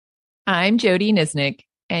I'm Jody Nisnik,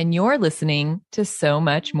 and you're listening to So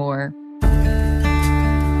Much More.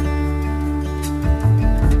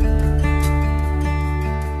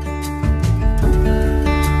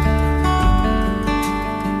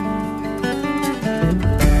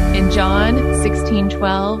 In John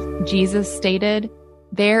 16:12, Jesus stated,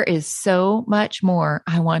 "There is so much more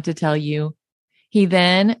I want to tell you." He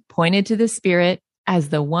then pointed to the Spirit as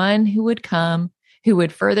the one who would come, who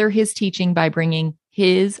would further his teaching by bringing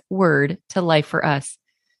his word to life for us.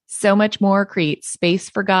 So much more creates space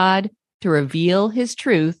for God to reveal his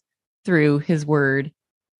truth through his word.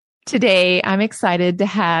 Today, I'm excited to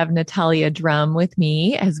have Natalia Drum with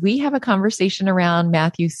me as we have a conversation around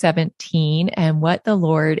Matthew 17 and what the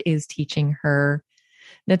Lord is teaching her.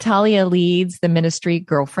 Natalia leads the ministry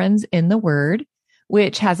Girlfriends in the Word,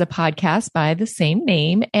 which has a podcast by the same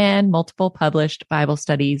name and multiple published Bible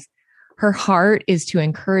studies. Her heart is to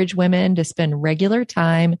encourage women to spend regular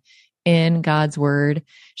time in God's Word.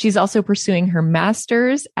 She's also pursuing her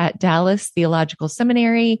master's at Dallas Theological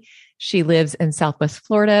Seminary. She lives in Southwest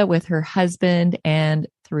Florida with her husband and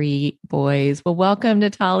 3 boys. Well, welcome,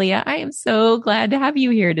 Natalia. I am so glad to have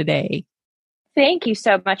you here today. Thank you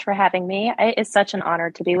so much for having me. It is such an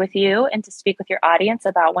honor to be with you and to speak with your audience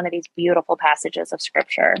about one of these beautiful passages of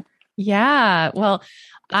Scripture. Yeah. Well,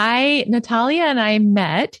 Natalia and I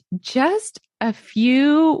met just a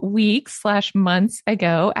few weeks/months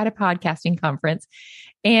ago at a podcasting conference.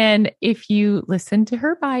 And if you listen to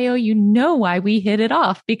her bio, you know why we hit it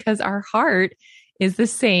off, because our heart is the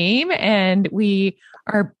same. And we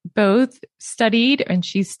are both studied, and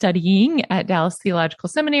she's studying at Dallas Theological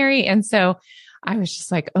Seminary. And so I was just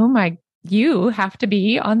like, oh my, you have to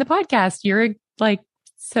be on the podcast. You're like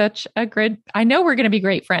such a good, I know we're going to be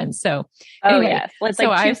great friends. So anyway, yes. Well, it's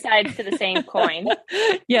like two sides to the same coin.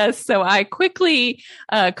 Yes. So I quickly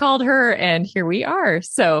called her, and here we are.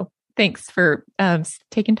 So thanks for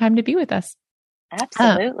taking time to be with us.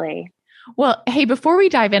 Absolutely. Well, hey, before we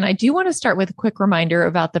dive in, I do want to start with a quick reminder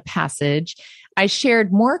about the passage. I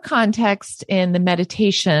shared more context in the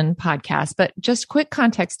meditation podcast, but just quick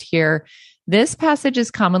context here. This passage is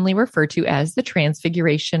commonly referred to as the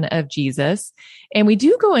Transfiguration of Jesus. And we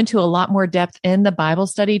do go into a lot more depth in the Bible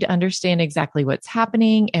study to understand exactly what's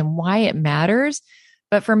happening and why it matters.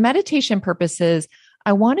 But for meditation purposes,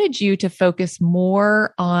 I wanted you to focus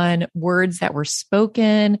more on words that were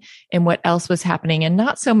spoken and what else was happening, and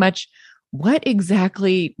not so much what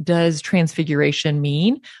exactly does transfiguration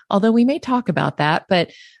mean, although we may talk about that.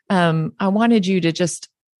 But I wanted you to just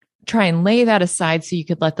try and lay that aside so you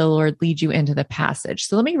could let the Lord lead you into the passage.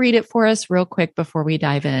 So let me read it for us real quick before we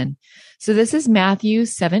dive in. So this is Matthew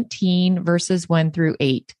 17, verses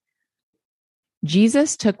 1-8.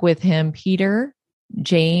 Jesus took with him Peter,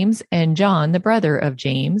 James, and John, the brother of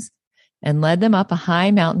James, and led them up a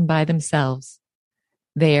high mountain by themselves.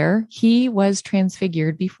 There he was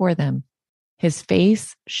transfigured before them. His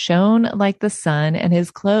face shone like the sun, and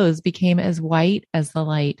his clothes became as white as the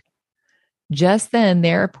light. Just then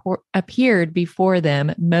there appeared before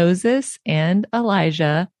them Moses and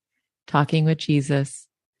Elijah talking with Jesus.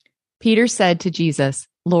 Peter said to Jesus,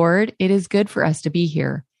 "Lord, it is good for us to be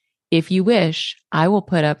here. If you wish, I will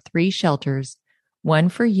put up 3 shelters, one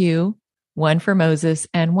for you, one for Moses,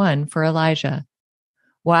 and one for Elijah."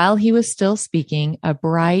 While he was still speaking, a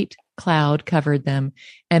bright cloud covered them,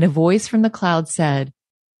 and a voice from the cloud said,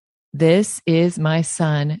 "This is my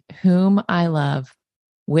son, whom I love.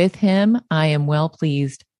 With him I am well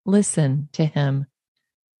pleased. Listen to him."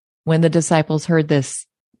 When the disciples heard this,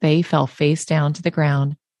 they fell face down to the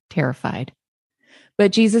ground, terrified.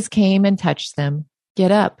 But Jesus came and touched them.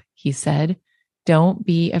 "Get up," he said. "Don't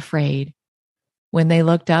be afraid." When they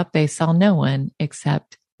looked up, they saw no one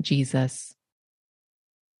except Jesus.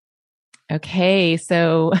 Okay,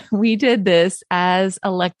 so we did this as a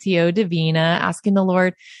Lectio Divina, asking the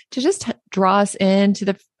Lord to just draw us into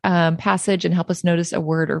the passage and help us notice a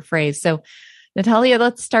word or phrase. So, Natalia,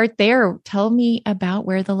 let's start there. Tell me about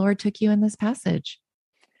where the Lord took you in this passage.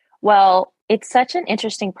 Well, it's such an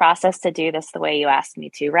interesting process to do this the way you asked me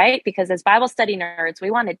to, right? Because as Bible study nerds, we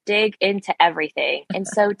want to dig into everything. And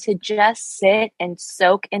so to just sit and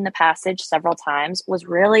soak in the passage several times was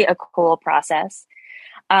really a cool process.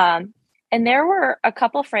 And there were a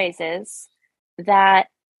couple phrases that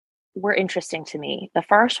were interesting to me. The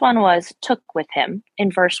first one was took with him in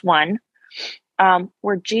verse 1,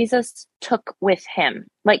 where Jesus took with him.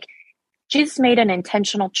 Like Jesus made an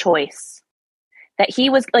intentional choice that he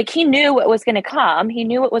knew what was going to come. He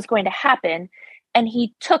knew what was going to happen, and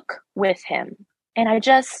he took with him. And I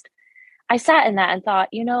sat in that and thought,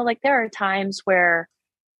 there are times where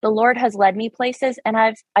the Lord has led me places and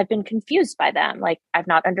I've been confused by them. Like I've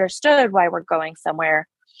not understood why we're going somewhere.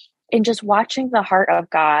 And just watching the heart of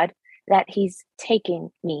God that he's taking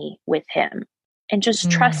me with him and just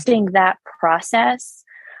trusting that process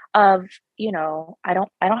of, I don't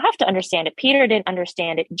have to understand it. Peter didn't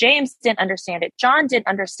understand it. James didn't understand it. John didn't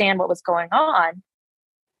understand what was going on,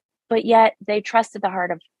 but yet they trusted the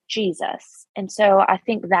heart of Jesus. And so I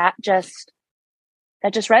think that just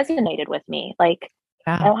resonated with me. Like,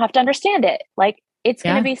 I don't have to understand it. Like, it's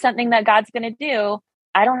going to be something that God's going to do.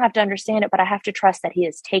 I don't have to understand it, but I have to trust that he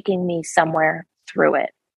is taking me somewhere through it.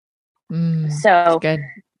 So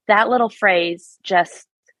that little phrase,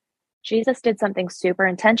 Jesus did something super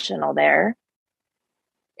intentional there.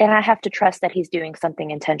 And I have to trust that he's doing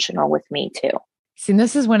something intentional with me too. See,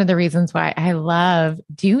 this is one of the reasons why I love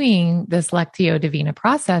doing this Lectio Divina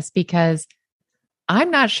process, because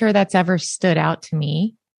I'm not sure that's ever stood out to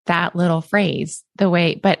me, that little phrase,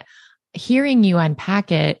 but hearing you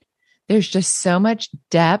unpack it, there's just so much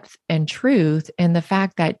depth and truth in the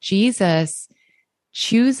fact that Jesus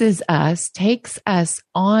chooses us, takes us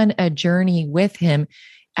on a journey with him,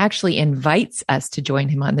 actually invites us to join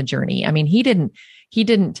him on the journey. I mean, he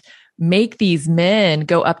didn't make these men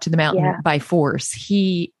go up to the mountain by force.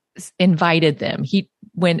 He invited them.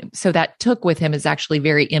 So that took with him is actually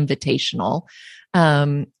very invitational.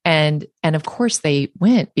 And of course they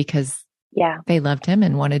went because they loved him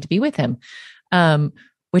and wanted to be with him.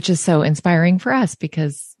 Which is so inspiring for us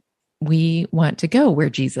because we want to go where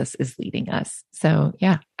Jesus is leading us. So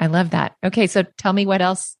I love that. Okay. So tell me what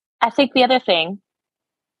else. I think the other thing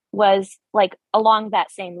was like along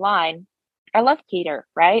that same line. I love Peter,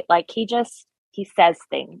 right? Like he says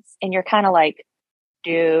things and you're kind of like,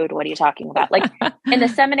 dude, what are you talking about? Like and the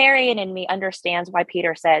seminarian in me understands why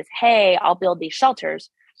Peter says, hey, I'll build these shelters.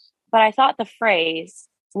 But I thought the phrase,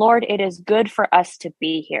 Lord, it is good for us to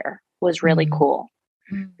be here was really cool.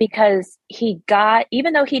 Because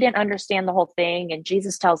even though he didn't understand the whole thing, and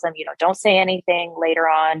Jesus tells him, don't say anything later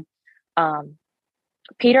on,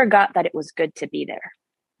 Peter got that it was good to be there.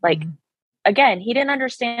 Like, again, he didn't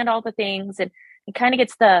understand all the things, and he kind of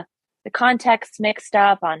gets the context mixed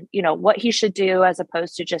up on, what he should do as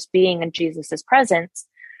opposed to just being in Jesus's presence.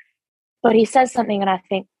 But he says something, and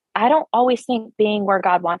I don't always think being where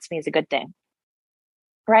God wants me is a good thing,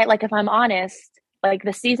 right? Like, if I'm honest, like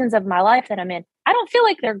the seasons of my life that I'm in, I don't feel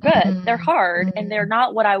like they're good. They're hard and they're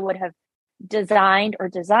not what I would have designed or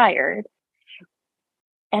desired.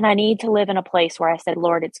 And I need to live in a place where I said,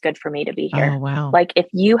 Lord, it's good for me to be here. Oh, wow. Like if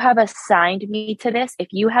you have assigned me to this, if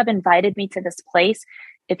you have invited me to this place,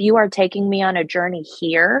 if you are taking me on a journey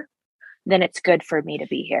here, then it's good for me to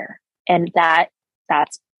be here. And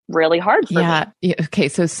that's really hard for me. Okay.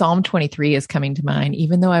 So Psalm 23 is coming to mind.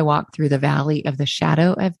 Even though I walk through the valley of the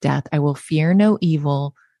shadow of death, I will fear no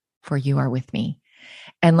evil, for you are with me.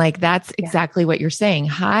 And like, that's exactly what you're saying.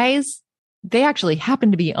 Highs, they actually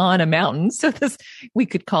happen to be on a mountain. So we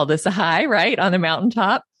could call this a high, right? On the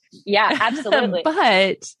mountaintop. Yeah, absolutely.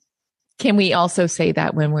 But can we also say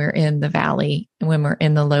that when we're in the valley and when we're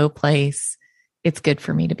in the low place, it's good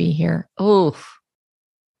for me to be here? Oh,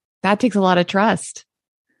 that takes a lot of trust.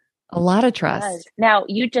 A lot of trust. Now,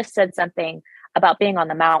 you just said something about being on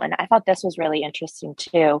the mountain. I thought this was really interesting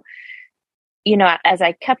too. As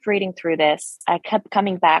I kept reading through this, I kept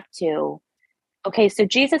coming back to, okay, so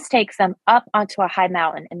Jesus takes them up onto a high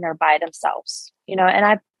mountain and they're by themselves,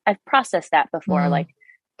 and I've processed that before, like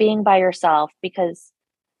being by yourself, because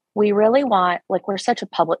we really want, like, we're such a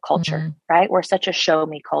public culture, right? We're such a show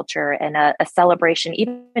me culture and a celebration,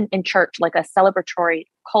 even in church, like a celebratory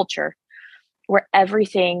culture where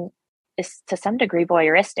everything is to some degree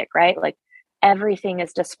voyeuristic, right? Like everything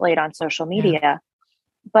is displayed on social media,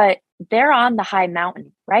 but they're on the high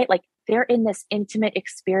mountain, right? Like they're in this intimate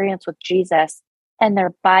experience with Jesus and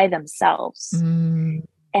they're by themselves. And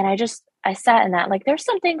I sat in that, like, there's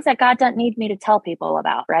some things that God doesn't need me to tell people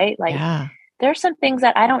about, right? Like there's some things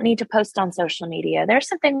that I don't need to post on social media. There's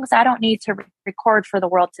some things I don't need to record for the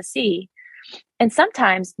world to see. And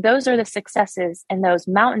sometimes those are the successes and those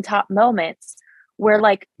mountaintop moments where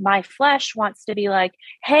like my flesh wants to be like,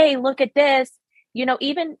 hey, look at this,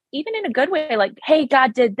 even in a good way, like, hey,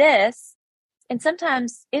 God did this. And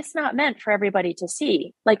sometimes it's not meant for everybody to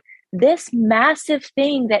see. Like this massive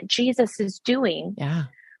thing that Jesus is doing,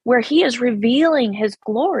 where he is revealing his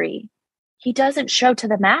glory, he doesn't show to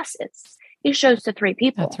the masses. He shows to 3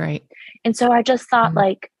 people. That's right. And so I just thought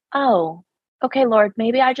like, oh, okay, Lord,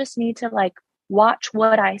 maybe I just need to like watch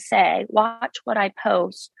what I say, watch what I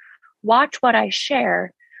post, watch what I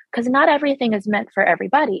share, because not everything is meant for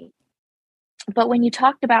everybody. But when you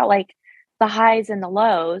talked about like the highs and the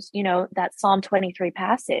lows, that Psalm 23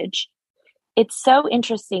 passage. It's so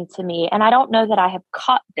interesting to me. And I don't know that I have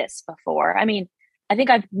caught this before. I mean, I think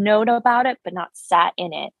I've known about it, but not sat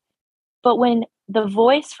in it. But when the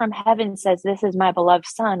voice from heaven says, "This is my beloved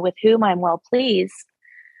son with whom I'm well pleased,"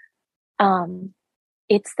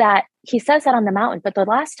 it's that he says that on the mountain. But the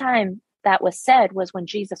last time that was said was when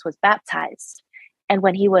Jesus was baptized and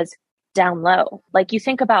when he was down low. Like, you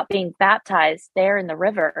think about being baptized there in the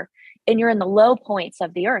river and you're in the low points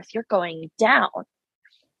of the earth, you're going down.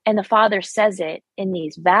 And the Father says it in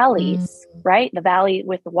these valleys, right? The valley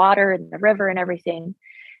with the water and the river and everything.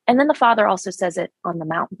 And then the Father also says it on the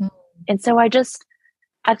mountain. And so I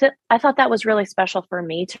thought that was really special for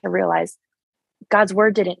me to realize God's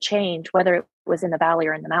word didn't change whether it was in the valley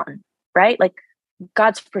or in the mountain, right? Like,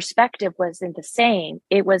 God's perspective wasn't the same.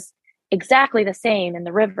 It was exactly the same in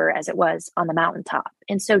the river as it was on the mountaintop.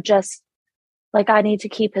 And so just like, I need to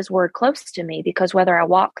keep his word close to me, because whether I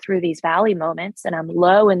walk through these valley moments and I'm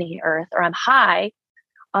low in the earth or I'm high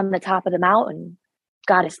on the top of the mountain,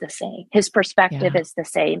 God is the same. His perspective is the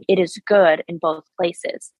same. It is good in both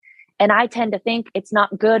places. And I tend to think it's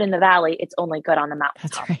not good in the valley. It's only good on the mountain.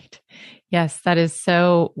 That's right. Yes, that is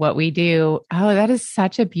so what we do. Oh, that is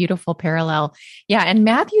such a beautiful parallel. Yeah. And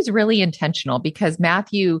Matthew's really intentional, because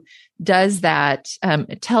Matthew does that.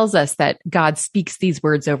 It tells us that God speaks these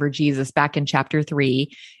words over Jesus back in chapter 3.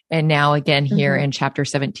 And now again here in chapter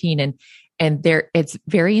 17. And it's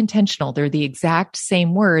very intentional. They're the exact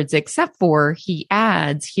same words, except for he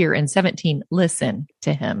adds here in 17, listen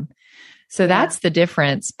to him. So that's the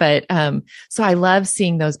difference. But, so I love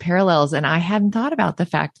seeing those parallels. And I hadn't thought about the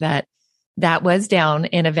fact that was down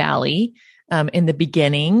in a valley, in the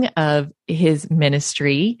beginning of his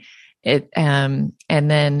ministry. And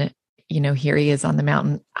then, here he is on the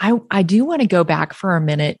mountain. I do want to go back for a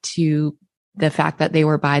minute to the fact that they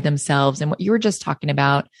were by themselves and what you were just talking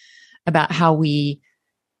about how we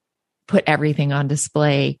put everything on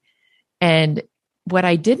display. And what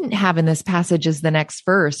I didn't have in this passage is the next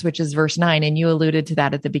verse, which is verse 9. And you alluded to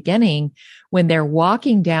that at the beginning. When they're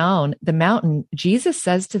walking down the mountain, Jesus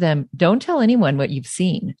says to them, "Don't tell anyone what you've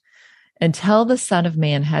seen until the Son of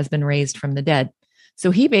Man has been raised from the dead."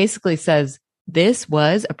 So he basically says, this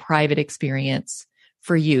was a private experience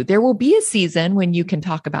for you. There will be a season when you can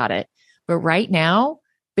talk about it. But right now,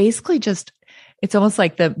 basically it's almost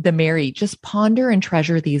like the Mary, just ponder and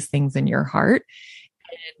treasure these things in your heart.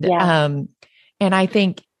 And I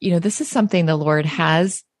think, this is something the Lord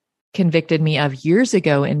has convicted me of years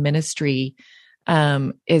ago in ministry,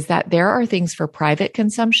 is that there are things for private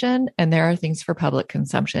consumption and there are things for public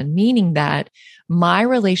consumption, meaning that my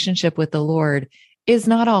relationship with the Lord is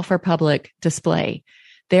not all for public display.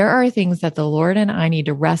 There are things that the Lord and I need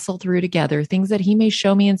to wrestle through together, things that he may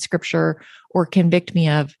show me in scripture or convict me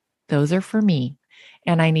of. Those are for me.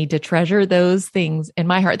 And I need to treasure those things in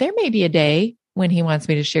my heart. There may be a day when he wants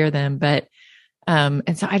me to share them, but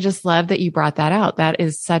and so I just love that you brought that out. That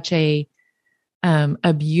is such a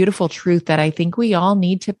beautiful truth that I think we all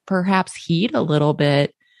need to perhaps heed a little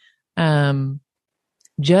bit.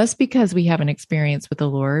 Just because we have an experience with the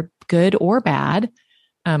Lord, good or bad,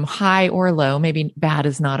 high or low, maybe bad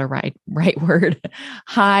is not a right word,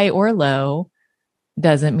 high or low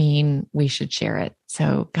doesn't mean we should share it.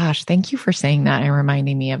 So gosh, thank you for saying that and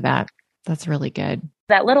reminding me of that. That's really good.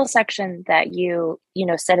 That little section that you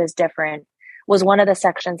said is different was one of the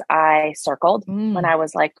sections I circled when I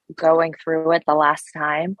was like going through it the last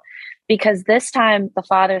time, because this time the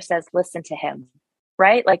Father says, listen to him,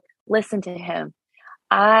 right? Like, listen to him.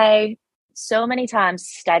 I so many times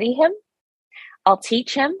study him. I'll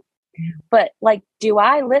teach him, but like, do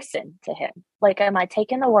I listen to him? Like, am I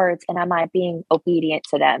taking the words and am I being obedient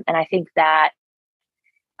to them? And I think that,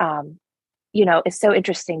 is so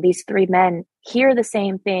interesting. These three men hear the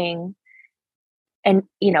same thing, and,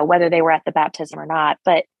 whether they were at the baptism or not,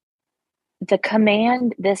 but the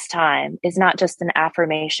command this time is not just an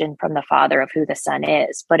affirmation from the Father of who the Son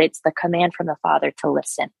is, but it's the command from the Father to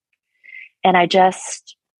listen. And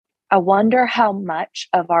I wonder how much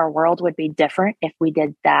of our world would be different if we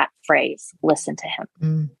did that phrase, listen to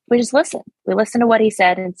him. We just listen. We listen to what he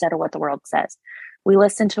said instead of what the world says. We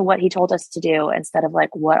listen to what he told us to do instead of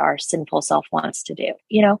like what our sinful self wants to do.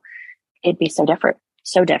 It'd be so different.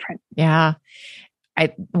 So different. Yeah.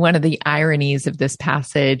 One of the ironies of this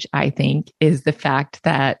passage, I think, is the fact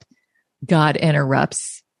that God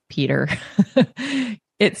interrupts Peter.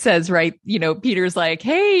 It says, right, Peter's like,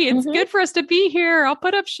 hey, it's good for us to be here. I'll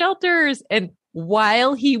put up shelters. And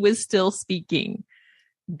while he was still speaking,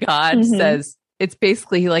 God says, it's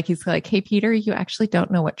basically like, he's like, hey, Peter, you actually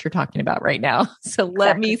don't know what you're talking about right now. So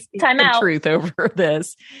let me speak the truth over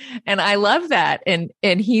this. And I love that. And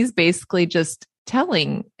he's basically just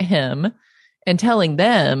telling him and telling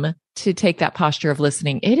them to take that posture of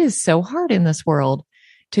listening. It is so hard in this world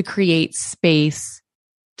to create space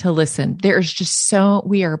to listen. There's just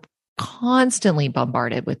we are constantly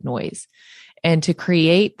bombarded with noise, and to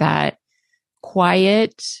create that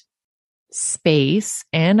quiet space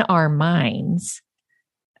in our minds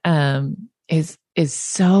is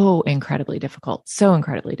so incredibly difficult. So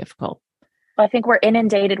incredibly difficult. I think we're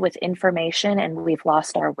inundated with information and we've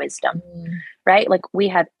lost our wisdom, right? Like we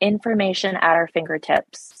have information at our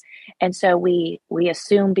fingertips. And so we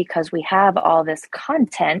assume because we have all this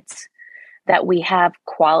content that we have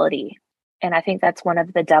quality. And I think that's one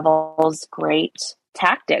of the devil's great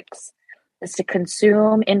tactics, is to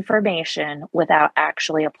consume information without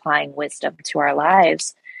actually applying wisdom to our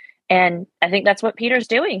lives. And I think that's what Peter's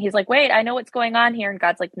doing. He's like, wait, I know what's going on here. And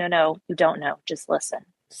God's like, no, you don't know. Just listen.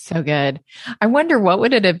 So good. I wonder, what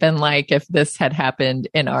would it have been like if this had happened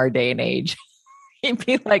in our day and age? He'd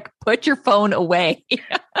be like, put your phone away.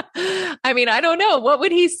 I mean, I don't know. What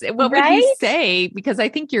would he say? What would he say? Because I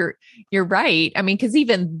think you're right. I mean, because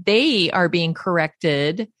even they are being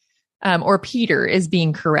corrected, or Peter is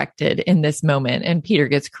being corrected in this moment. And Peter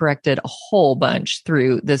gets corrected a whole bunch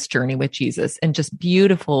through this journey with Jesus, and just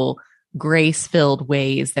beautiful, grace-filled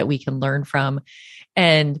ways that we can learn from,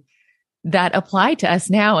 and that apply to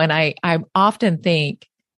us now. And I often think,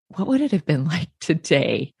 what would it have been like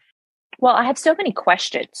today? Well, I have so many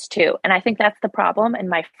questions too. And I think that's the problem, and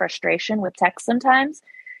my frustration with text sometimes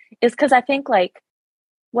is because I think like,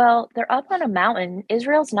 well, they're up on a mountain.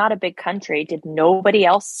 Israel's not a big country. Did nobody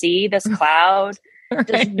else see this cloud? Right.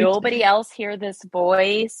 Does nobody else hear this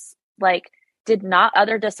voice? Like, did not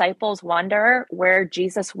other disciples wonder where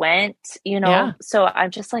Jesus went? You know? Yeah. So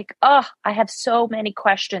I'm just like, I have so many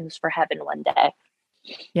questions for heaven one day.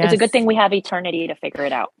 Yes. It's a good thing we have eternity to figure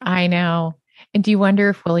it out. I know. And do you wonder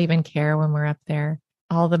if we'll even care when we're up there?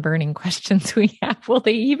 All the burning questions we have, will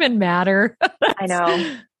they even matter? I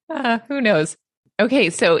know. Who knows?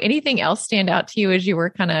 Okay. So anything else stand out to you as you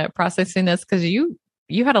were kind of processing this? Because you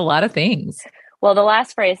had a lot of things. Well, the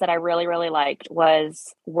last phrase that I really, really liked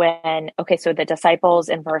was so the disciples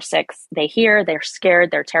in verse 6, they hear, they're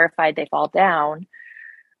scared, they're terrified, they fall down,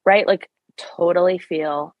 right? Like totally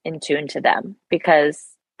feel in tune to them, because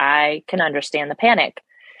I can understand the panic.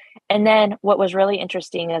 And then what was really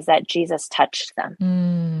interesting is that Jesus touched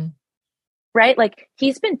them, right? Like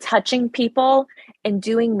he's been touching people and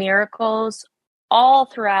doing miracles all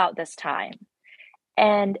throughout this time.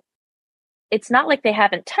 And it's not like they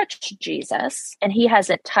haven't touched Jesus and he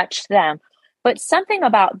hasn't touched them, but something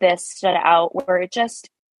about this stood out where it just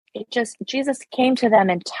Jesus came to them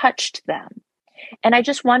and touched them. And I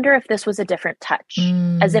just wonder if this was a different touch,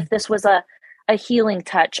 as if this was a healing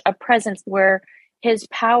touch, a presence where his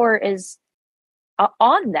power is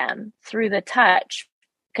on them through the touch,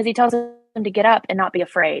 because he tells them to get up and not be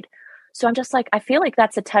afraid. So I'm just like, I feel like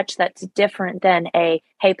that's a touch that's different than a,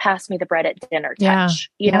 hey, pass me the bread at dinner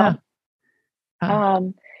touch, you know?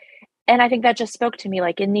 And I think that just spoke to me,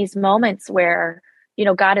 like in these moments where, you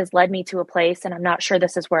know, God has led me to a place and I'm not sure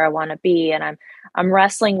this is where I want to be. And I'm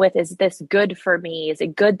wrestling with, is this good for me? Is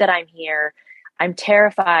it good that I'm here? I'm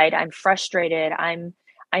terrified. I'm frustrated. I'm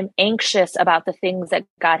anxious about the things that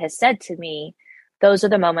God has said to me. Those are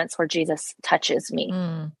the moments where Jesus touches me.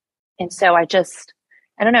 And so I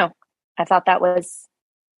don't know. I thought that was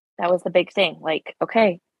the big thing. Like,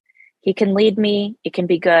 okay, he can lead me. It can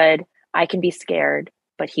be good. I can be scared,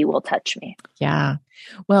 but he will touch me. Yeah.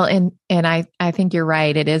 Well, and I think you're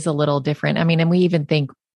right. It is a little different. I mean, and we even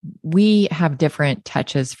think we have different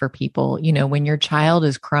touches for people. You know, when your child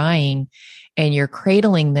is crying and you're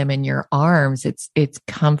cradling them in your arms, it's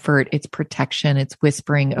comfort, it's protection, it's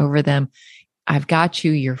whispering over them, I've got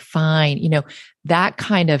you, you're fine. You know, that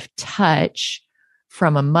kind of touch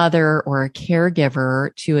from a mother or a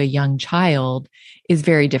caregiver to a young child is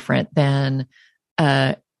very different than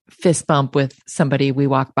a fist bump with somebody we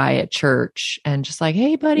walk by at church and just like,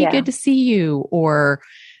 hey buddy, good to see you. Or,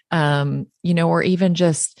 you know, or even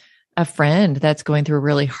just a friend that's going through a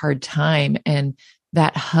really hard time, and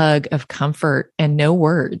that hug of comfort and no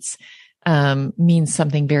words, means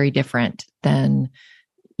something very different than,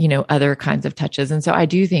 you know, other kinds of touches. And so I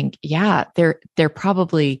do think, there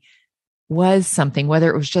probably was something, whether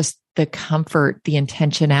it was just the comfort, the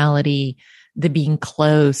intentionality, the being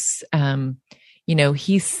close, you know,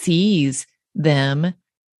 he sees them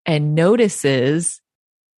and notices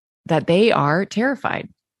that they are terrified.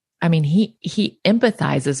 I mean, he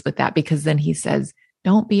empathizes with that, because then he says,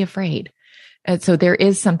 don't be afraid. And so there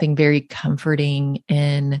is something very comforting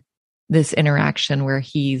in this interaction where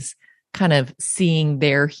he's kind of seeing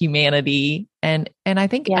their humanity and I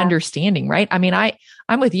think understanding, right? I mean,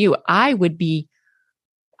 I'm with you. I would be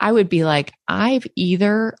like, I've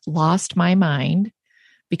either lost my mind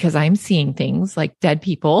because I'm seeing things like dead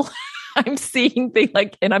people. I'm seeing things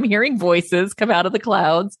like, and I'm hearing voices come out of the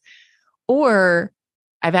clouds, or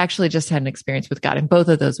I've actually just had an experience with God. And both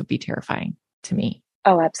of those would be terrifying to me.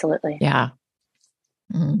 Oh, absolutely. Yeah.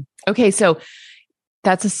 Mm-hmm. Okay. So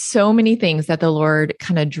that's so many things that the Lord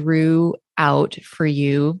kind of drew out for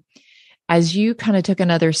you as you kind of took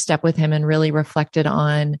another step with him and really reflected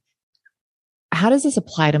on, how does this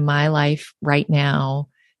apply to my life right now?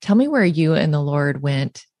 Tell me where you and the Lord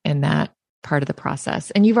went in that part of the process.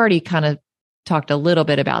 And you've already kind of talked a little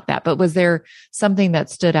bit about that, but was there something that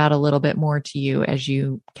stood out a little bit more to you as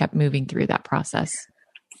you kept moving through that process?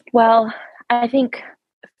 Well, I think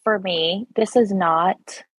for me, this is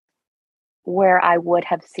not where I would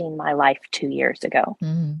have seen my life 2 years ago.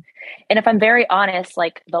 Mm. And if I'm very honest,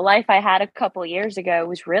 like the life I had a couple years ago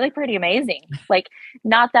was really pretty amazing. Like,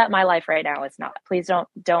 not that my life right now is not, please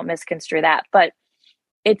don't misconstrue that, but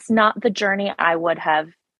it's not the journey I would have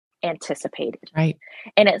anticipated. Right.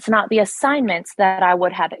 And it's not the assignments that I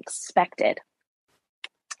would have expected.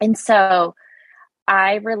 And so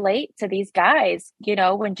I relate to these guys,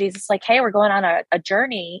 when Jesus is like, hey, we're going on a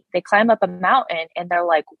journey, they climb up a mountain and they're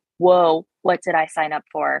like, whoa, what did I sign up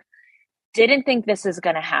for? Didn't think this is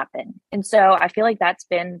going to happen. And so I feel like that's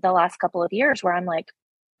been the last couple of years where I'm like,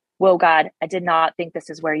 whoa, God, I did not think this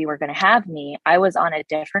is where you were going to have me. I was on a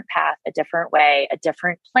different path, a different way, a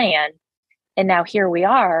different plan. And now here we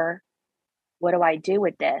are. What do I do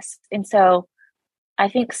with this? And so I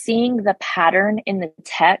think seeing the pattern in the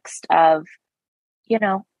text of,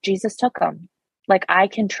 Jesus took him. Like, I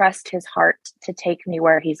can trust his heart to take me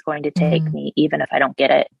where he's going to take me, even if I don't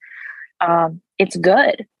get it. It's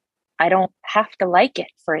good. I don't have to like it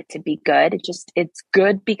for it to be good. It's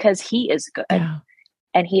good because he is good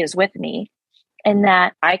and he is with me, and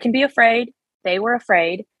that I can be afraid. They were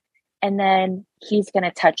afraid. And then he's going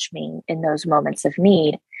to touch me in those moments of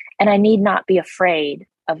need. And I need not be afraid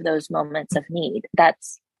of those moments of need.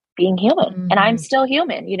 That's being human. And I'm still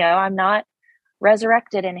human. I'm not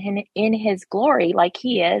resurrected in his glory like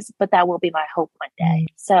he is, but that will be my hope one day.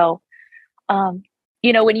 So,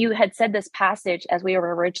 when you had said this passage as we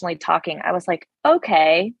were originally talking, I was like,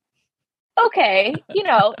 okay,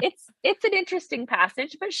 it's an interesting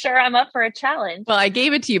passage, but sure, I'm up for a challenge. Well, I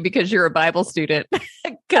gave it to you because you're a Bible student,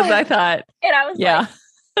 because I thought, and I was like,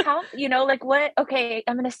 how, like what? Okay,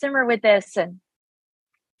 I'm going to simmer with this. And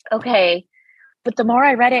okay. But the more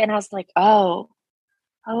I read it and I was like, oh,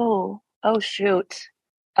 shoot.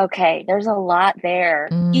 Okay. There's a lot there,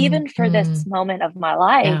 even for this moment of my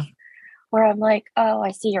life where I'm like, oh,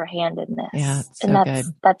 I see your hand in this. Yeah,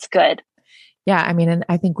 and that's good. Yeah. I mean, and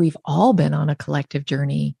I think we've all been on a collective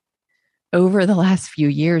journey over the last few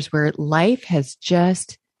years where life has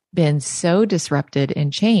just been so disrupted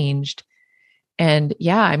and changed. And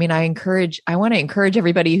I mean, I want to encourage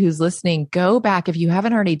everybody who's listening, go back. If you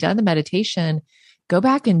haven't already done the meditation, go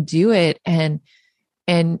back and do it and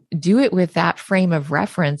do it with that frame of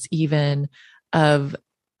reference, even of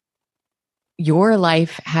your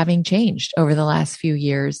life having changed over the last few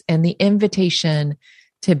years and the invitation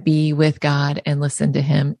to be with God and listen to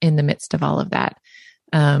him in the midst of all of that.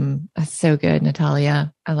 That's so good,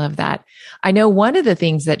 Natalia. I love that. I know one of the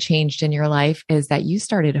things that changed in your life is that you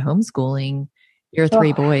started homeschooling your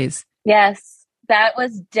 3 boys. Yes, that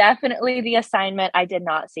was definitely the assignment I did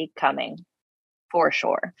not see coming, for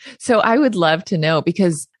sure. So I would love to know,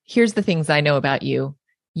 because here's the things I know about you.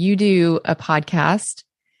 You do a podcast,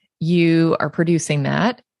 you are producing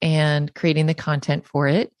that and creating the content for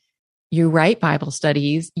it. You write Bible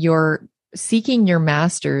studies, you're seeking your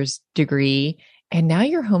master's degree, and now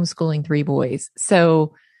you're homeschooling 3 boys.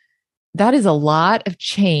 So that is a lot of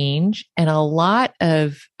change and a lot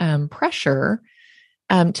of pressure.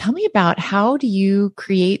 Tell me about, how do you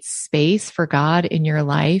create space for God in your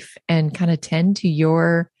life and kind of tend to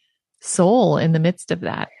your soul in the midst of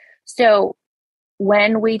that? So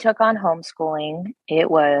when we took on homeschooling,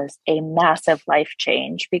 it was a massive life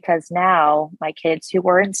change, because now my kids who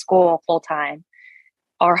were in school full time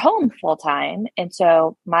are home full time. And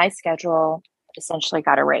so my schedule essentially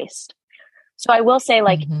got erased. So I will say,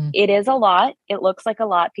 it is a lot. It looks like a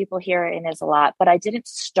lot. People hear it and it's a lot, but I didn't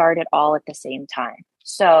start it all at the same time.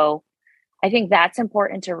 So I think that's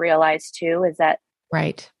important to realize too, is that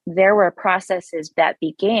there were processes that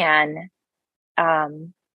began,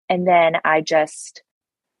 and then I just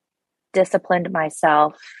disciplined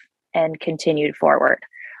myself and continued forward.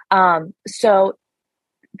 So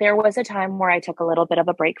there was a time where I took a little bit of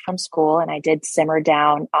a break from school and I did simmer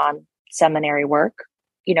down on seminary work,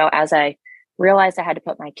 as I realized I had to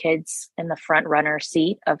put my kids in the front runner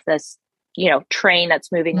seat of this, train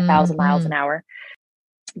that's moving 1,000 miles an hour.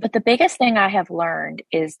 But the biggest thing I have learned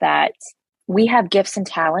is that we have gifts and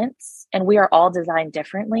talents and we are all designed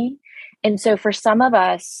differently. And so for some of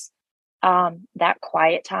us, that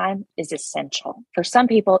quiet time is essential. For some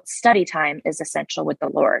people, study time is essential with the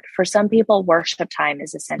Lord. For some people, worship time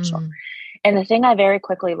is essential. And the thing I very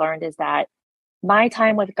quickly learned is that my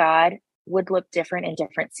time with God would look different in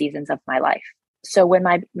different seasons of my life. So when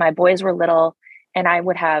my boys were little and I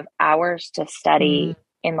would have hours to study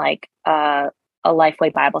in like a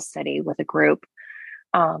Lifeway Bible study with a group,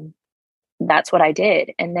 that's what I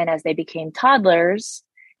did. And then as they became toddlers,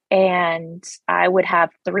 and I would have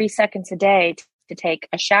 3 seconds a day to take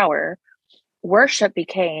a shower, worship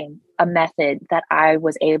became a method that I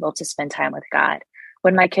was able to spend time with God.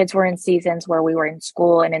 When my kids were in seasons where we were in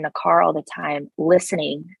school and in the car all the time,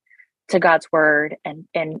 listening to God's word and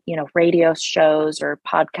radio shows or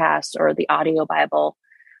podcasts or the audio Bible,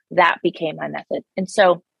 that became my method. And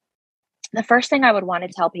so the first thing I would want to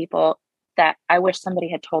tell people that I wish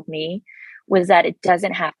somebody had told me was that it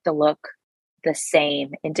doesn't have to look the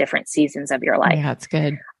same in different seasons of your life. Yeah, that's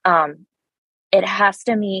good. It has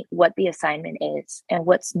to meet what the assignment is. And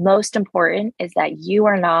what's most important is that you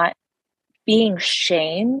are not being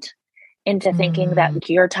shamed into thinking that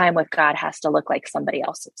your time with God has to look like somebody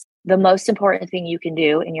else's. The most important thing you can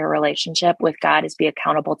do in your relationship with God is be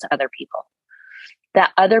accountable to other people.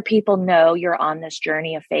 That other people know you're on this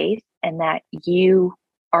journey of faith and that you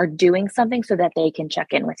are doing something so that they can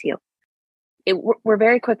check in with you. We're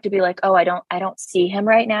very quick to be like, oh, I don't see him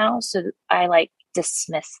right now, so I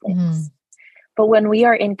dismiss things. But when we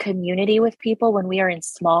are in community with people, when we are in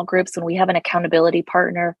small groups, when we have an accountability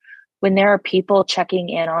partner, when there are people checking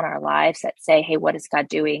in on our lives that say, hey, what is God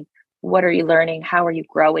doing? What are you learning? How are you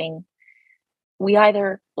growing? We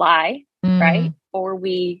either lie, right? Or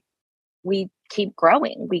we keep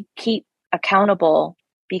growing. We keep accountable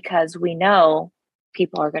because we know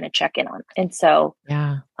people are going to check in on. And so,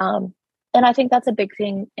 and I think that's a big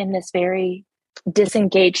thing in this very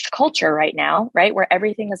disengaged culture right now, right? Where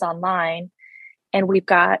everything is online and we've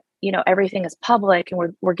got, everything is public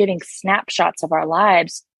and we're getting snapshots of our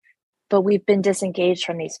lives, but we've been disengaged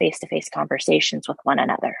from these face-to-face conversations with one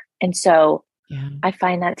another. And so I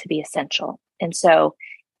find that to be essential. And so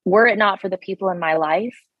were it not for the people in my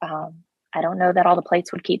life, I don't know that all the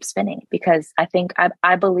plates would keep spinning, because I think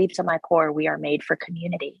I believe to my core, we are made for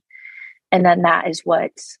community. And then that is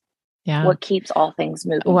what keeps all things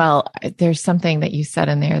moving. Well, there's something that you said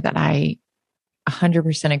in there that I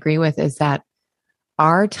 100% agree with, is that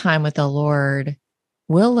our time with the Lord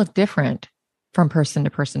will look different from person to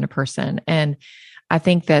person to person. And I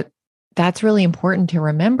think that that's really important to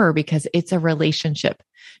remember, because it's a relationship.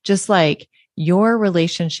 Just like your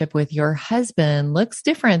relationship with your husband looks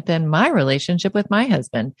different than my relationship with my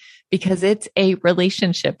husband, because it's a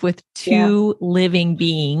relationship with two living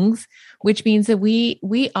beings, which means that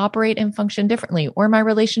we operate and function differently. Or my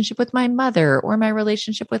relationship with my mother, or my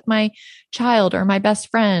relationship with my child, or my best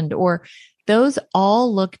friend, or those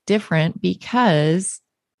all look different because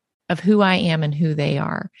of who I am and who they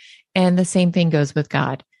are. And the same thing goes with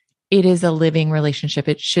God. It is a living relationship.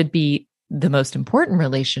 It should be the most important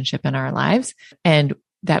relationship in our lives. And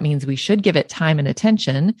that means we should give it time and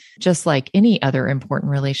attention, just like any other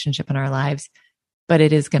important relationship in our lives, but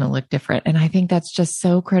it is going to look different. And I think that's just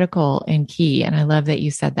so critical and key. And I love that you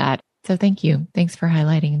said that. So thank you. Thanks for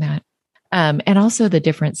highlighting that. And also the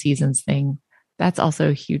different seasons thing. That's also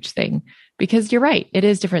a huge thing, because you're right. It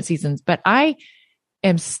is different seasons, but I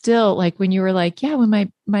am still like, when you were like, yeah,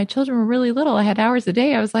 when my children were really little, I had hours a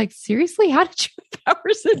day. I was like, seriously, how did you have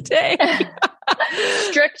hours a day?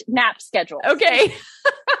 Strict nap schedule. Okay.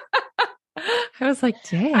 I was like,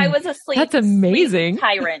 dang, I was asleep. That's amazing.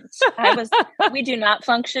 Tyrant. We do not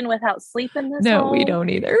function without sleep in this No, home. we don't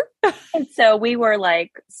either. And so we were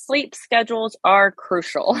like, sleep schedules are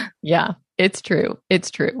crucial. Yeah, it's true. It's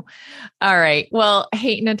true. All right. Well,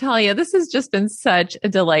 hey, Natalia, this has just been such a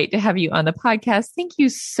delight to have you on the podcast. Thank you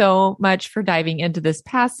so much for diving into this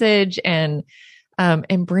passage and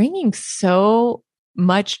bringing so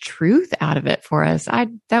much truth out of it for us.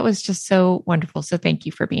 That was just so wonderful. So thank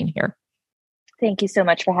you for being here. Thank you so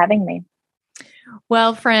much for having me.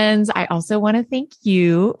 Well, friends, I also want to thank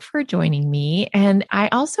you for joining me. And I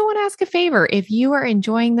also want to ask a favor. If you are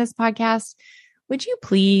enjoying this podcast, would you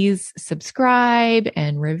please subscribe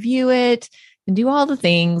and review it and do all the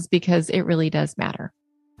things, because it really does matter.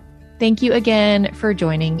 Thank you again for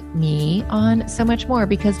joining me on So Much More,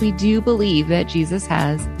 because we do believe that Jesus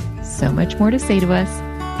has so much more to say to us,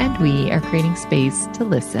 and we are creating space to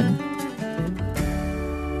listen.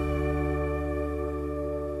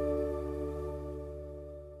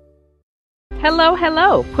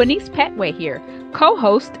 Hello, Quinice Petway here,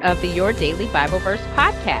 co-host of the Your Daily Bible Verse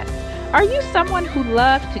podcast. Are you someone who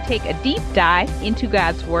loves to take a deep dive into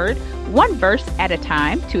God's Word, one verse at a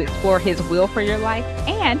time, to explore His will for your life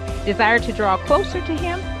and desire to draw closer to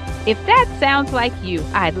Him? If that sounds like you,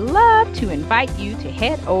 I'd love to invite you to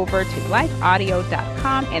head over to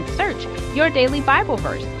lifeaudio.com and search Your Daily Bible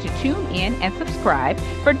Verse to tune in and subscribe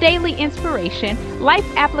for daily inspiration, life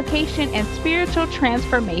application, and spiritual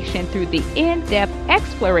transformation through the in-depth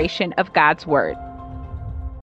exploration of God's Word.